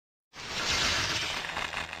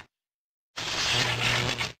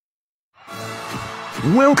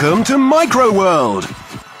Welcome to Micro World,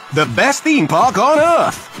 the best theme park on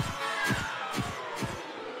Earth.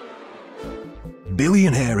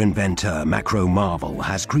 Billionaire inventor Macro Marvel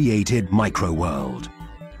has created Micro World,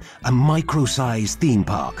 a micro-sized theme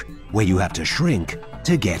park where you have to shrink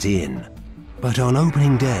to get in. But on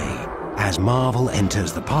opening day, as Marvel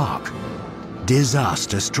enters the park,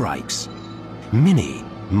 disaster strikes. Minnie,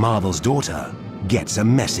 Marvel's daughter, gets a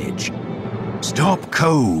message. Stop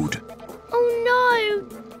code! Oh no!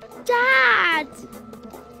 Dad!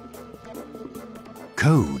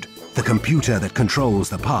 Code, the computer that controls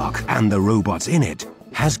the park and the robots in it,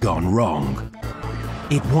 has gone wrong.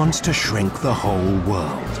 It wants to shrink the whole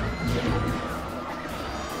world.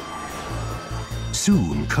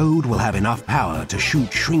 Soon, Code will have enough power to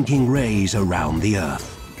shoot shrinking rays around the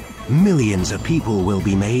Earth. Millions of people will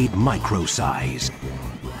be made micro-sized.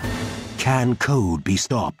 Can Code be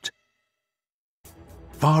stopped?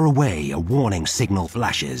 Far away, a warning signal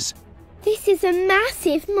flashes. This is a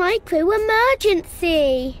massive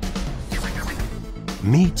micro-emergency!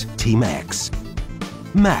 Meet Team X.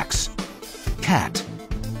 Max, Cat,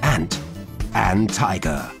 Ant, and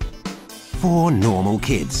Tiger. 4 normal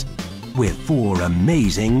kids with 4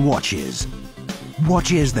 amazing watches.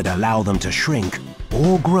 Watches that allow them to shrink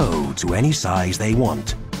or grow to any size they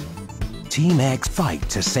want. Team X fight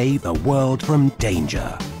to save the world from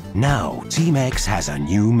danger. Now Team X has a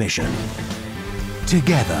new mission.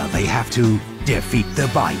 Together they have to defeat the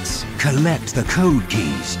Bites, collect the code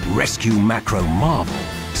keys, rescue Macro Marvel,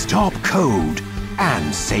 stop Code,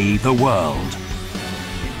 and save the world.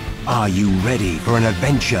 Are you ready for an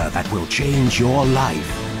adventure that will change your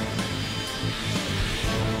life?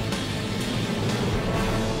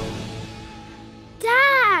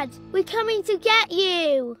 Dad! We're coming to get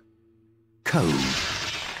you! Code.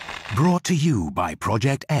 Brought to you by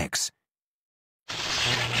Project X